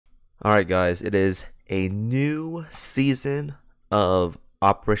Alright guys, it is a new season of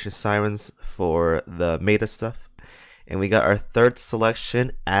Operation Sirens for the meta stuff. And we got our third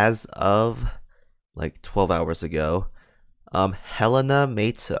selection as of like 12 hours ago. Helena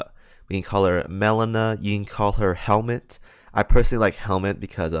Meta. We can call her Melina, you can call her Helmet. I personally like Helmet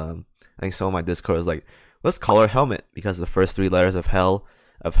because I think some of my Discord was like, let's call her Helmet because the first three letters of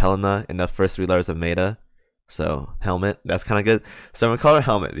Helena and the first three letters of Meta. So helmet, that's kind of good. So I'm gonna call her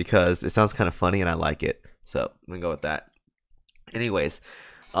helmet because it sounds kind of funny and I like it. So I'm gonna go with that. Anyways,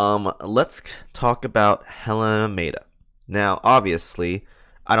 let's talk about Helena Meta. Now, obviously,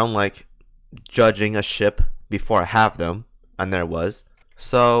 I don't like judging a ship before I have them, and there was.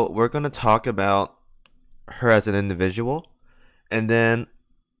 So we're gonna talk about her as an individual, and then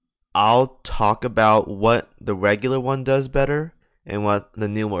I'll talk about what the regular one does better and what the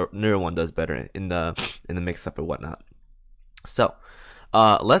newer one does better in the mix up and whatnot. So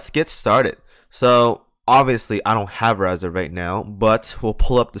let's get started. So obviously I don't have her as of right now, but we'll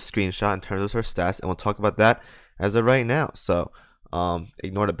pull up the screenshot in terms of her stats and we'll talk about that as of right now. So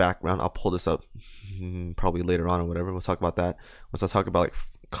ignore the background. I'll pull this up probably later on or whatever. We'll talk about that once I talk about like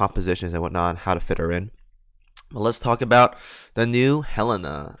compositions and whatnot and how to fit her in. But let's talk about the new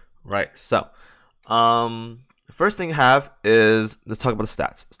Helena. Right, so first thing I have is, let's talk about the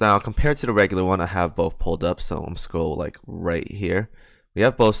stats. Now, compared to the regular one, I have both pulled up, so I'm scroll like right here. We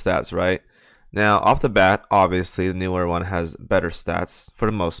have both stats, right? Now, off the bat, obviously, the newer one has better stats for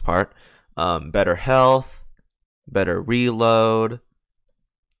the most part. Better health, better reload,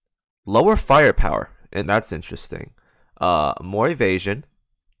 lower firepower, and that's interesting. More evasion,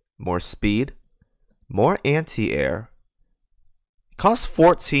 more speed, more anti-air. Costs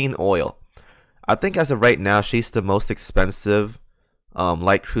 14 oil. I think as of right now, she's the most expensive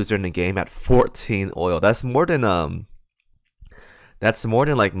light cruiser in the game at 14 oil. That's more than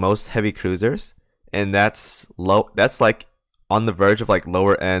like most heavy cruisers, and that's low. That's like on the verge of like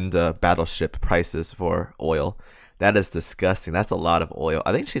lower end battleship prices for oil. That is disgusting. That's a lot of oil.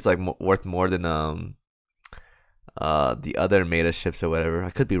 I think she's like worth more than the other meta ships or whatever.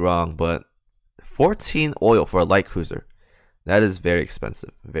 I could be wrong, but 14 oil for a light cruiser. That is very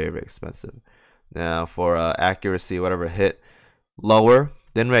expensive. Very, very expensive. Now for accuracy, whatever, hit lower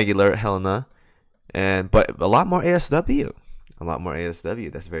than regular Helena, but a lot more ASW. A lot more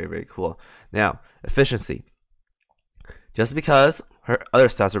ASW. That's very, very cool. Now efficiency. Just because her other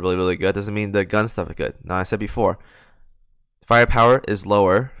stats are really, really good doesn't mean the gun stuff is good. Now I said before, firepower is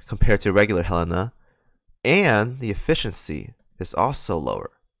lower compared to regular Helena, and the efficiency is also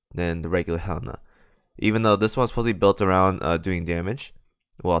lower than the regular Helena. Even though this one's supposed to be built around doing damage.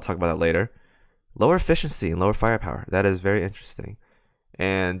 Well, I'll talk about that later. Lower efficiency and lower firepower. That is very interesting.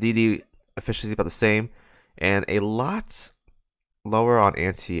 And DD efficiency about the same. And a lot lower on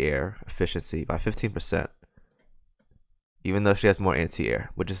anti-air efficiency by 15%. Even though she has more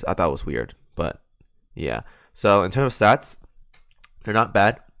anti-air, which is I thought was weird. But yeah. So in terms of stats, they're not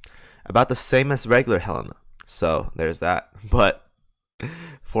bad. About the same as regular Helena. So there's that. But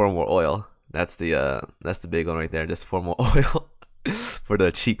 4 more oil. That's the big one right there. Just 4 more oil for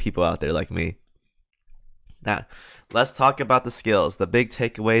the cheap people out there like me. Now, let's talk about the skills. The big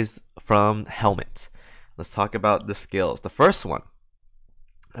takeaways from Helmet. Let's talk about the skills. The first one,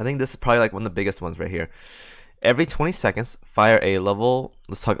 I think this is probably like one of the biggest ones right here. Every 20 seconds, fire a level.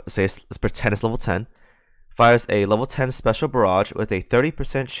 Let's pretend it's level 10. Fires a level 10 special barrage with a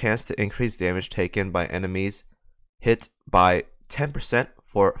 30% chance to increase damage taken by enemies hit by 10%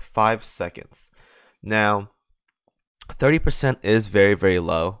 for 5 seconds. Now, 30% is very, very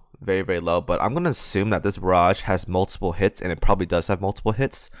low. Very, very low. But I'm going to assume that this barrage has multiple hits, and it probably does have multiple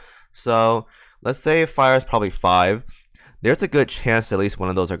hits. So, let's say it fires probably 5. There's a good chance at least one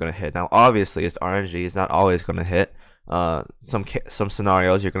of those are going to hit. Now, obviously, it's RNG. It's not always going to hit. Some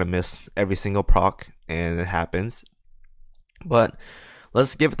scenarios, you're going to miss every single proc, and it happens. But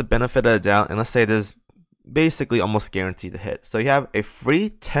let's give it the benefit of the doubt, and let's say this basically almost guaranteed to hit. So you have a free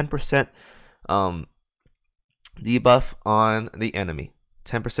 10% debuff on the enemy.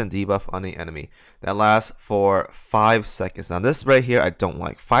 10% debuff on the enemy. That lasts for 5 seconds. Now this right here I don't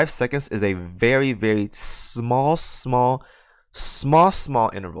like. 5 seconds is a very, very small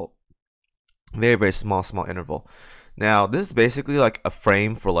interval. Very, very small interval. Now this is basically like a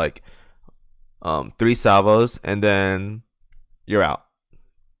frame for like 3 salvos and then you're out.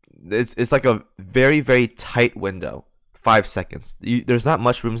 It's like a very, very tight window. 5 seconds. There's not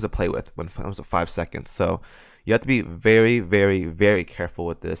much room to play with when it comes to 5 seconds. So you have to be very, very, very careful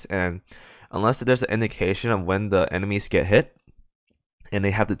with this. And unless there's an indication of when the enemies get hit and they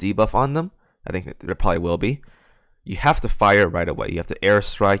have the debuff on them, I think there probably will be. you have to fire right away. You have to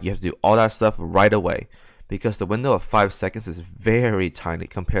airstrike. You have to do all that stuff right away because the window of 5 seconds is very tiny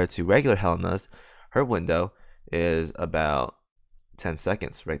compared to regular Helena's. Her window is about 10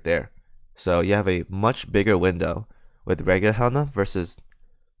 seconds right there. So you have a much bigger window with regular Helena versus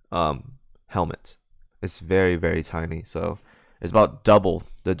helmet. It's very, very tiny. So it's about double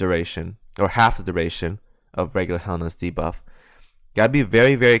the duration or half the duration of regular Helena's debuff. Gotta be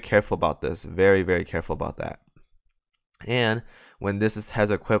very, very careful about this. Very, very careful about that. And when this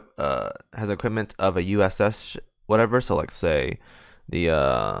has equipment of a USS whatever, so like say the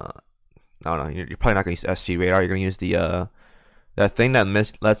I don't know, you're probably not gonna use SG radar. You're gonna use the that thing that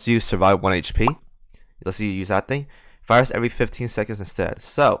lets you survive 1 HP. Let's see you use that thing. Fires every 15 seconds instead.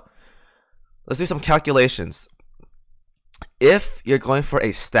 So let's do some calculations. If you're going for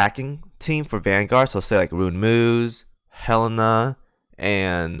a stacking team for Vanguard, so say like Rune Moose, Helena,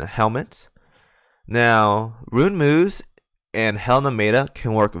 and Helmet. Now, Rune Moose and Helena Meta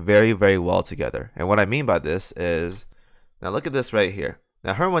can work very, very well together. And what I mean by this is, now look at this right here.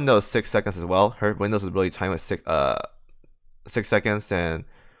 Now her window is 6 seconds as well. Her windows is really tiny with 6 seconds, and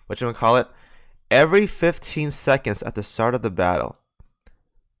whatchamacallit, every 15 seconds at the start of the battle.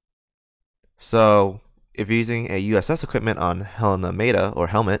 So if you're using a USS equipment on Helena Meta or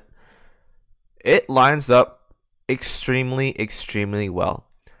Helmet, it lines up extremely, extremely well.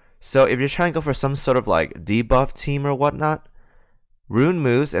 So if you're trying to go for some sort of like debuff team or whatnot, Rune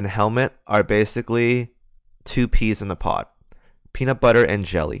Moose and Helmet are basically two peas in a pod. Peanut butter and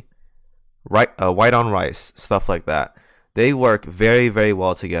jelly. Right, white on rice, stuff like that. They work very, very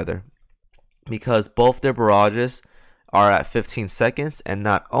well together because both their barrages are at 15 seconds, and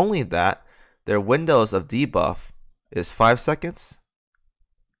not only that, their windows of debuff is 5 seconds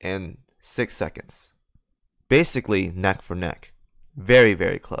and 6 seconds. Basically neck for neck. Very,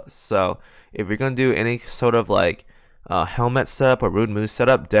 very close. So if you're going to do any sort of like helmet setup or Rune Moose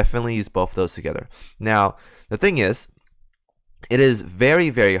setup, definitely use both of those together. Now, the thing is, it is very,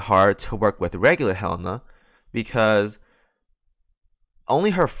 very hard to work with regular Helena because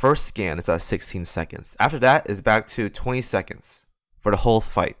only her first scan is at 16 seconds. After that is back to 20 seconds for the whole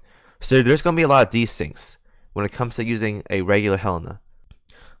fight. So there's going to be a lot of desyncs when it comes to using a regular Helena.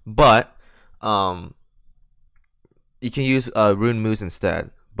 But you can use Rune Moose instead.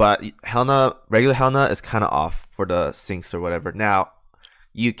 But Helena, regular Helena is kind of off for the syncs or whatever. Now,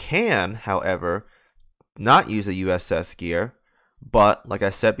 you can, however, not use a USS gear. But like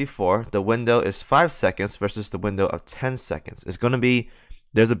I said before, the window is 5 seconds versus the window of 10 seconds. It's going to be,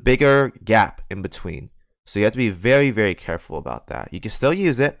 there's a bigger gap in between. So you have to be very, very careful about that. You can still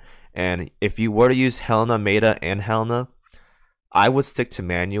use it. And if you were to use Helena Meta and Helena, I would stick to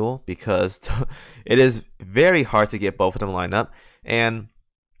manual because it is very hard to get both of them lined up. And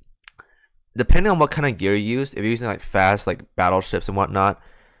depending on what kind of gear you use, if you're using like fast like battleships and whatnot,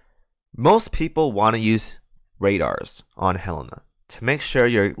 most people want to use radars on Helena to make sure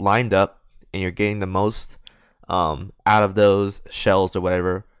you're lined up and you're getting the most out of those shells or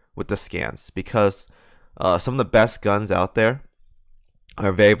whatever with the scans, because some of the best guns out there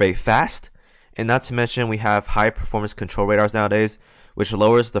are very, very fast. And not to mention, we have high performance control radars nowadays, which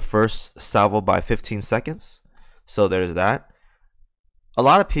lowers the first salvo by 15 seconds. So there's that. A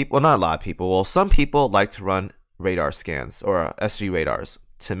lot of people, well, not a lot of people, well, some people like to run radar scans or SG radars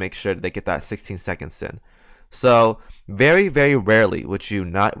to make sure that they get that 16 seconds in. So very, very rarely would you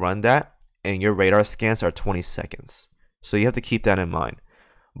not run that and your radar scans are 20 seconds. So you have to keep that in mind.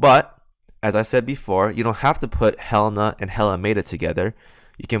 But as I said before, you don't have to put Helena and Helena Meta together.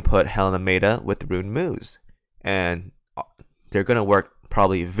 You can put Helena Meta with Rune Moose, and they're going to work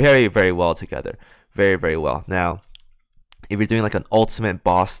probably very, very well together. Very, very well. Now, if you're doing like an ultimate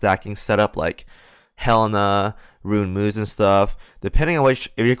boss stacking setup like Helena, Rune Moose and stuff, depending on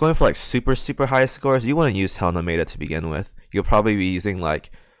which, if you're going for like super, super high scores, you want to use Helena Meta to begin with. You'll probably be using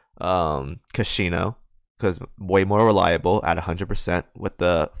like Casino, because way more reliable at 100% with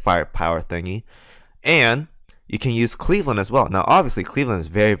the firepower thingy. And you can use Cleveland as well. Now, obviously, Cleveland is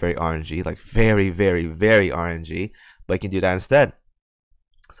very, very RNG, like very, very, very RNG, but you can do that instead.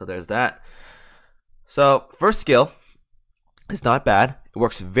 So there's that. So first skill is not bad. It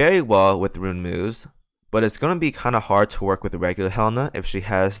works very well with Rune Moose, but it's going to be kind of hard to work with the regular Helena if she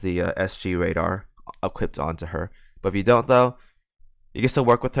has the SG radar equipped onto her. But if you don't, though, you can still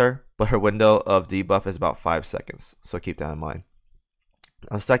work with her, but her window of debuff is about 5 seconds. So keep that in mind.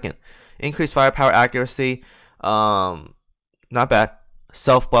 Second, increased firepower accuracy. Not bad.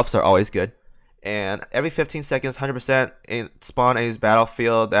 Self buffs are always good. And every 15 seconds, 100% spawn a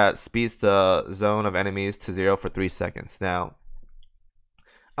battlefield that speeds the zone of enemies to 0 for 3 seconds. Now,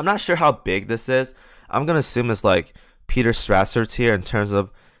 I'm not sure how big this is. I'm gonna assume it's like Peter Strasser tier in terms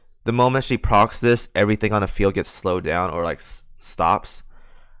of the moment she procs this, everything on the field gets slowed down or like stops.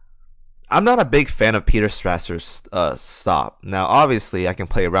 I'm not a big fan of Peter Strasser's stop. Now, obviously, I can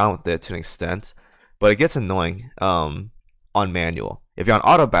play around with it to an extent, but it gets annoying on manual. If you're on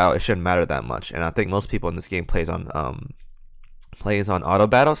auto battle, it shouldn't matter that much, and I think most people in this game plays on auto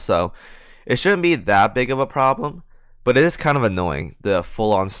battle, so it shouldn't be that big of a problem. But it is kind of annoying, the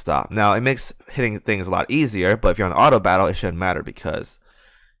full-on stop. Now, it makes hitting things a lot easier, but if you're on auto battle, it shouldn't matter because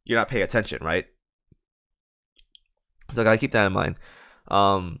you're not paying attention, right? So I gotta keep that in mind.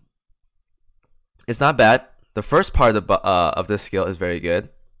 It's not bad. The first part of this skill is very good.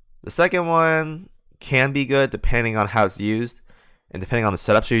 The second one can be good depending on how it's used and depending on the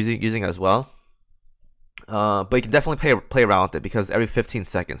setups you're using as well. But you can definitely play around with it because every 15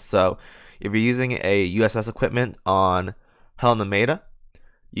 seconds. So if you're using a USS equipment on Helena Meta,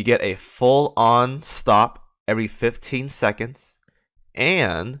 you get a full-on stop every 15 seconds,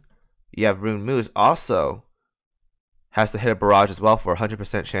 and you have Rune Moose also has to hit a barrage as well for a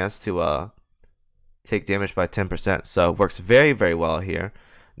 100% chance to take damage by 10%. So it works very, very well here.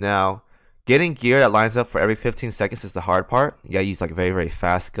 Now, getting gear that lines up for every 15 seconds is the hard part. You gotta use like very, very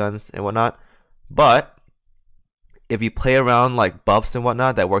fast guns and whatnot. But if you play around like buffs and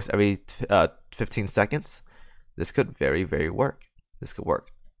whatnot that works every 15 seconds, this could very, very work. This could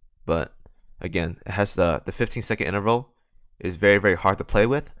work. But again, it has the 15-second interval is very, very hard to play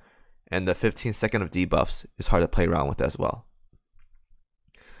with. And the 15-second of debuffs is hard to play around with as well.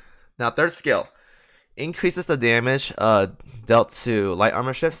 Now, third skill. Increases the damage dealt to light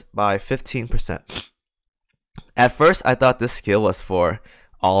armor ships by 15%. At first, I thought this skill was for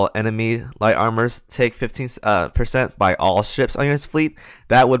all enemy light armors take 15% by all ships on your fleet.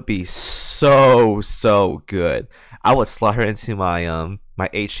 That would be so good. I would slot her into my my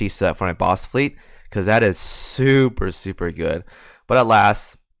HE set for my boss fleet because that is super good. But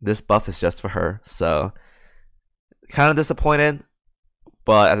alas, this buff is just for her, so kind of disappointed.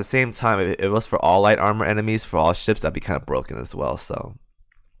 But at the same time, if it was for all light armor enemies, for all ships, that'd be kind of broken as well. So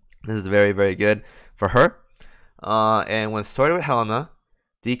this is very, very good for her. And when sorted with Helena,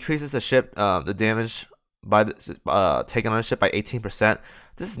 decreases the ship, the damage by taken on a ship by 18%.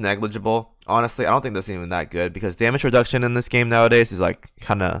 This is negligible. Honestly, I don't think this is even that good because damage reduction in this game nowadays is like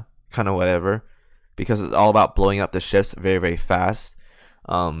kind of whatever, because it's all about blowing up the ships very, very fast.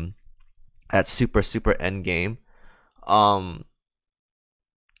 At super end game.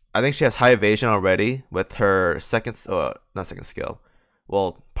 I think she has high evasion already with her not second skill.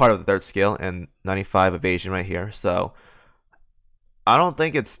 Well, part of the third skill and 95 evasion right here. So I don't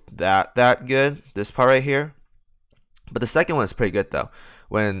think it's that good, this part right here. But the second one is pretty good though.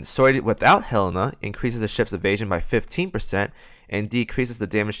 When sorted without Helena, increases the ship's evasion by 15% and decreases the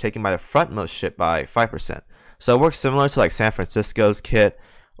damage taken by the frontmost ship by 5%. So it works similar to like San Francisco's kit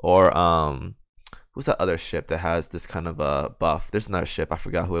or who's that other ship that has this kind of a buff? There's another ship. I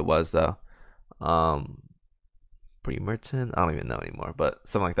forgot who it was though. Bremerton? I don't even know anymore. But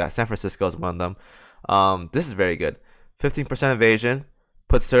something like that. San Francisco is one of them. This is very good. 15% evasion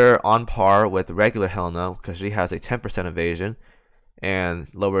puts her on par with regular Helena because she has a 10% evasion and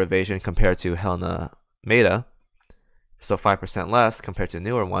lower evasion compared to Helena Meta. So 5% less compared to the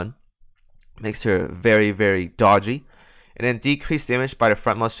newer one. Makes her very dodgy. And then decreased damage by the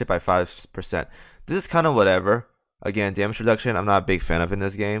frontmost ship by 5%. This is kind of whatever. Again, damage reduction, I'm not a big fan of in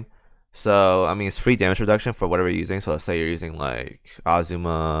this game. So, I mean, it's free damage reduction for whatever you're using. So, let's say you're using like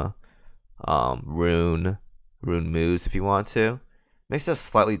Azuma, Rune Moose if you want to. Makes it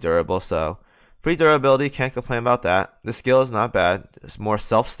slightly durable. So, free durability, can't complain about that. The skill is not bad. It's more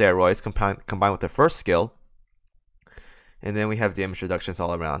self-steroids combined with the first skill. And then we have damage reductions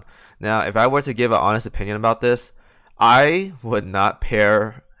all around. Now, if I were to give an honest opinion about this, I would not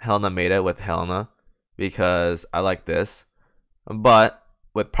pair Helena Meta with Helena because I like this. But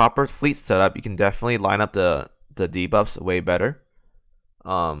with proper fleet setup, you can definitely line up the debuffs way better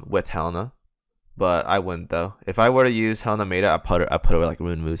with Helena. But I wouldn't though. If I were to use Helena Meta, I put her with like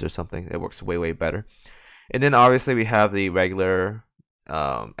Rune Moose or something. It works way better. And then obviously we have the regular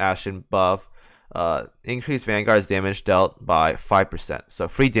Ashen buff. Increased Vanguard's damage dealt by 5%. So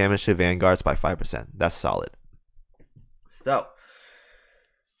free damage to Vanguards by 5%. That's solid. So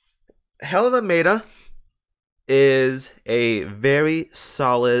Helena Meta is a very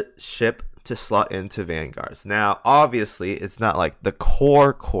solid ship to slot into Vanguards. Now, obviously, it's not like the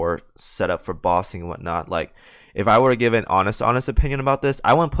core setup for bossing and whatnot. Like, if I were to give an honest opinion about this,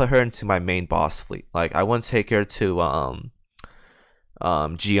 I wouldn't put her into my main boss fleet. Like, I wouldn't take her to Gion.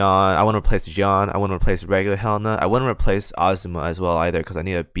 I wouldn't replace Gion. I wouldn't replace regular Helena. I wouldn't replace Azuma as well either because I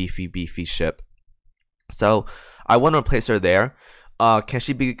need a beefy ship. So I want to replace her there. Can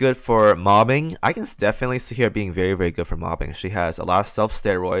she be good for mobbing? I can definitely see her being very, very good for mobbing. She has a lot of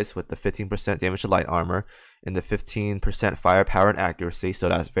self-steroids with the 15% damage to light armor and the 15% firepower and accuracy, so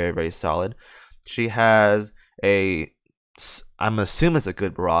that's very, very solid. She has a, I'm assuming it's a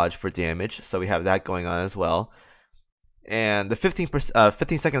good barrage for damage, so we have that going on as well. And the 15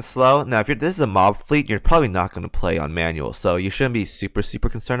 seconds slow. Now, if this is a mob fleet, you're probably not going to play on manual, so you shouldn't be super, super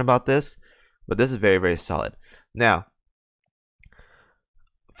concerned about this. But this is very, very solid. Now,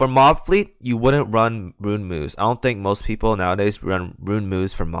 for mob fleet, you wouldn't run rune moves. I don't think most people nowadays run rune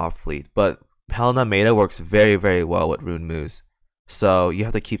moves for mob fleet, but Helena Meta works very, very well with rune moves. So you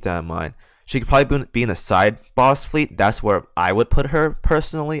have to keep that in mind. She could probably be in a side boss fleet. That's where I would put her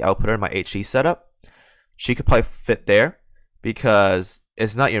personally. I would put her in my HE setup. She could probably fit there because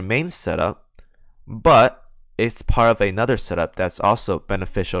it's not your main setup, but it's part of another setup that's also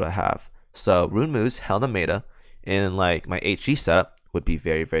beneficial to have. So rune moves, Helena Meta, in like my HE setup would be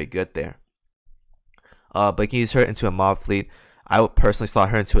very, very good there. But you can use her into a mob fleet. I would personally slot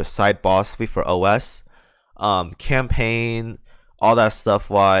her into a side boss fleet for OS. Campaign, all that stuff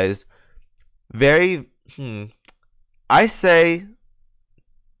wise. Very, I say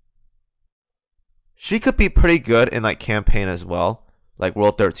she could be pretty good in like campaign as well. Like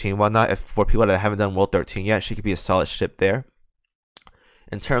World 13, whatnot. If for people that haven't done World 13 yet, she could be a solid ship there.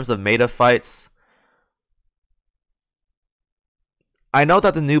 In terms of meta fights, I know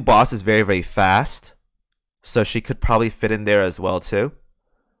that the new boss is very, very fast, so she could probably fit in there as well too.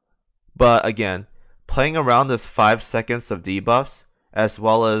 But again, playing around this 5 seconds of debuffs, as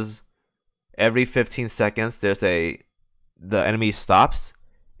well as every 15 seconds the enemy stops,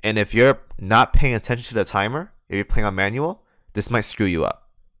 and if you're not paying attention to the timer, if you're playing on manual, this might screw you up.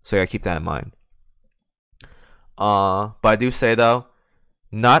 So you gotta keep that in mind. But I do say though,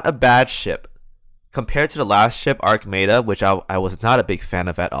 not a bad ship. Compared to the last ship, Archmeda, which I was not a big fan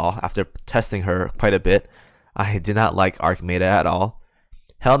of at all. After testing her quite a bit, I did not like Archmeda at all.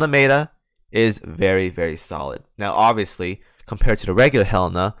 Helena Meta is very, very solid. Now, obviously, compared to the regular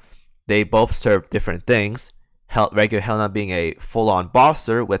Helena, they both serve different things. Regular Helena being a full-on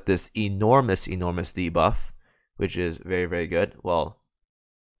bosser with this enormous, enormous debuff, which is very, very good. Well,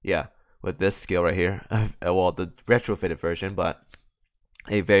 yeah, with this skill right here. Well, the retrofitted version, but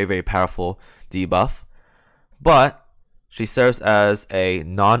a very, very powerful debuff. But she serves as a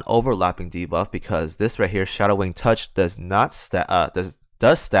non-overlapping debuff because this right here, Shadow Wing Touch, does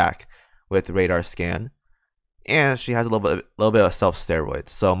stack with Radar Scan, and she has a little bit of self steroids,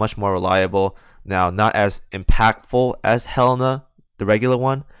 so much more reliable. Now, not as impactful as Helena, the regular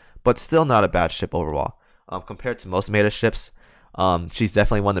one, but still not a bad ship overall. Compared to most meta ships, she's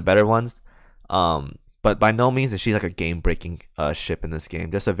definitely one of the better ones. But by no means is she like a game-breaking ship in this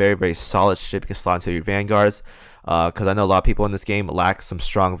game. Just a very, very solid ship you can slot into your vanguards. Because I know a lot of people in this game lack some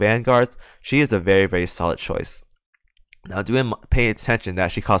strong vanguards. She is a very, very solid choice. Now, pay attention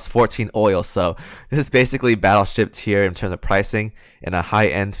that she costs 14 oil, so this is basically battleship tier in terms of pricing, and a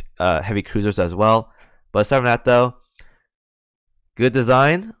high-end heavy cruisers as well. But aside from that, though, good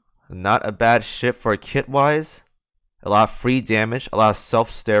design, not a bad ship for kit-wise. A lot of free damage, a lot of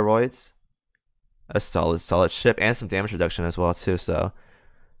self-steroids. A solid ship, and some damage reduction as well too. So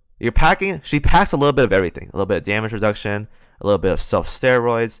she packs a little bit of everything. A little bit of damage reduction, a little bit of self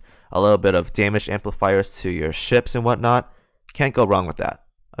steroids, a little bit of damage amplifiers to your ships and whatnot. Can't go wrong with that.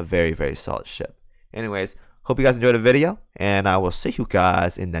 A very, very solid ship. Anyways, hope you guys enjoyed the video, and I will see you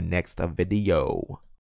guys in the next video.